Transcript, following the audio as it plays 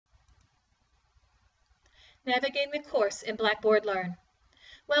Navigating the course in Blackboard Learn.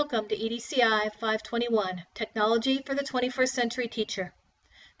 Welcome to EDCI 521, Technology for the 21st Century Teacher.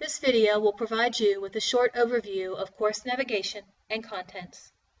 This video will provide you with a short overview of course navigation and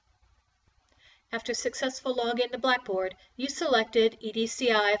contents. After successful login to Blackboard, you selected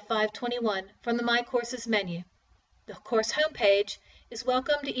EDCI 521 from the My Courses menu. The course homepage is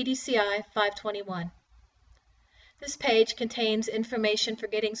Welcome to EDCI 521. This page contains information for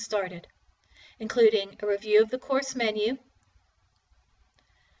getting started, including a review of the course menu,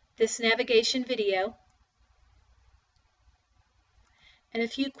 this navigation video, and a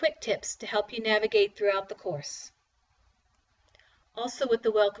few quick tips to help you navigate throughout the course. Also with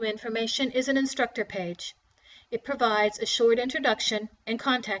the welcome information is an instructor page. It provides a short introduction and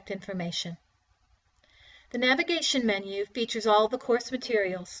contact information. The navigation menu features all the course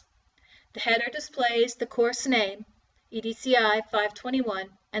materials. The header displays the course name, EDCI 521,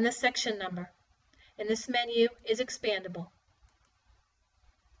 and the section number. And this menu is expandable.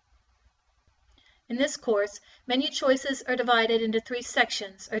 In this course, menu choices are divided into 3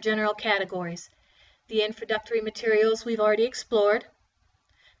 sections or general categories. The introductory materials we've already explored,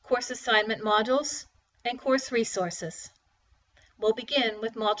 course assignment modules, and course resources. We'll begin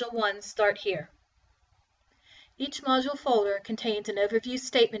with Module 1, Start Here. Each module folder contains an overview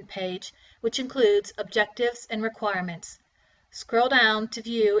statement page, which includes objectives and requirements. Scroll down to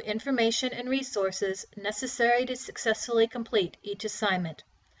view information and resources necessary to successfully complete each assignment.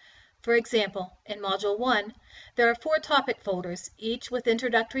 For example, in Module 1, there are 4 topic folders, each with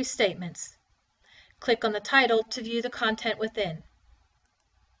introductory statements. Click on the title to view the content within.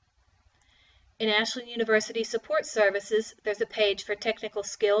 In Ashland University Support Services, there's a page for technical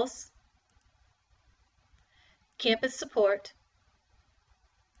skills, campus support,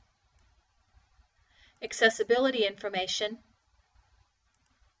 accessibility information,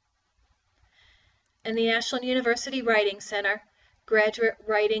 and the Ashland University Writing Center Graduate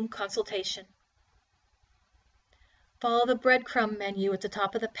Writing Consultation. Follow the breadcrumb menu at the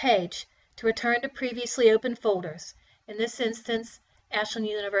top of the page to return to previously opened folders, in this instance, Ashland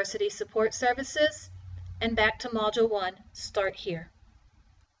University Support Services, and back to Module 1, Start Here.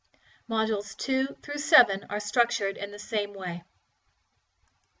 Modules 2 through 7 are structured in the same way.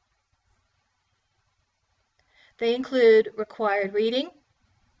 They include required reading,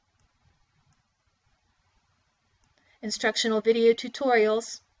 instructional video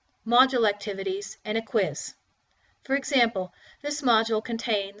tutorials, module activities, and a quiz. For example, this module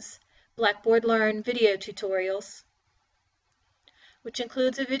contains Blackboard Learn video tutorials, which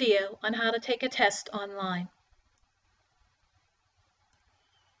includes a video on how to take a test online.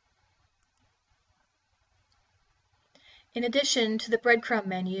 In addition to the breadcrumb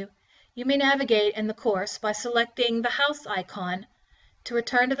menu, you may navigate in the course by selecting the house icon to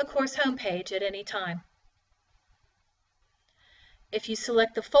return to the course homepage at any time. If you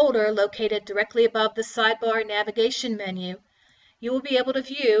select the folder located directly above the sidebar navigation menu, you will be able to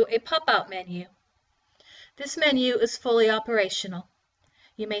view a pop-out menu. This menu is fully operational.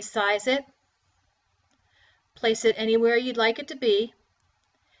 You may size it, place it anywhere you'd like it to be,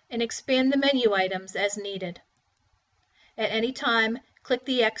 and expand the menu items as needed. At any time, click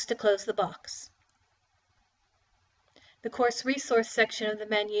the X to close the box. The course resource section of the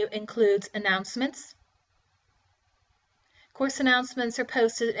menu includes announcements. Course announcements are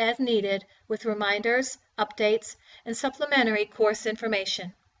posted as needed with reminders, updates, and supplementary course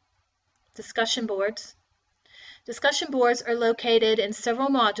information. Discussion boards. Discussion boards are located in several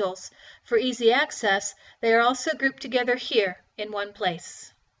modules. For easy access, they are also grouped together here in one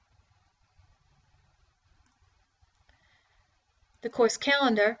place. The course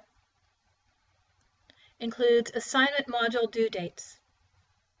calendar includes assignment module due dates.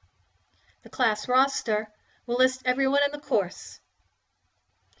 The class roster will list everyone in the course.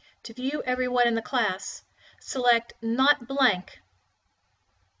 To view everyone in the class, select Not Blank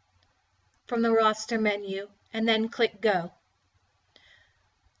from the roster menu and then click Go.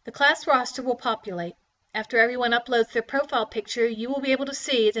 The class roster will populate. After everyone uploads their profile picture, you will be able to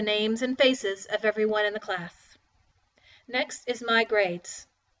see the names and faces of everyone in the class. Next is My Grades.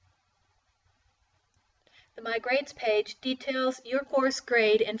 The My Grades page details your course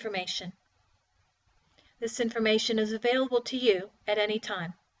grade information. This information is available to you at any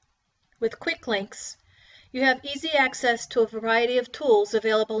time. With quick links, you have easy access to a variety of tools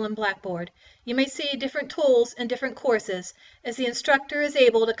available in Blackboard. You may see different tools in different courses as the instructor is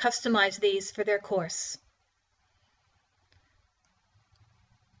able to customize these for their course.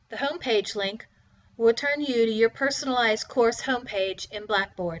 The homepage link will return you to your personalized course homepage in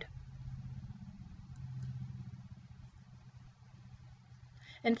Blackboard.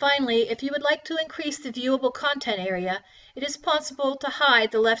 And finally, if you would like to increase the viewable content area, it is possible to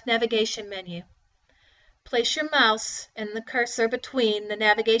hide the left navigation menu. Place your mouse and the cursor between the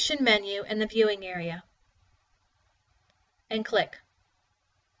navigation menu and the viewing area, and click.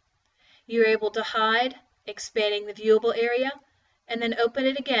 You're able to hide, expanding the viewable area, and then open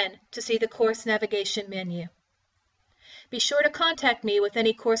it again to see the course navigation menu. Be sure to contact me with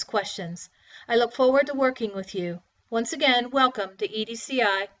any course questions. I look forward to working with you. Once again, welcome to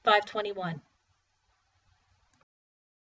EDCI 521.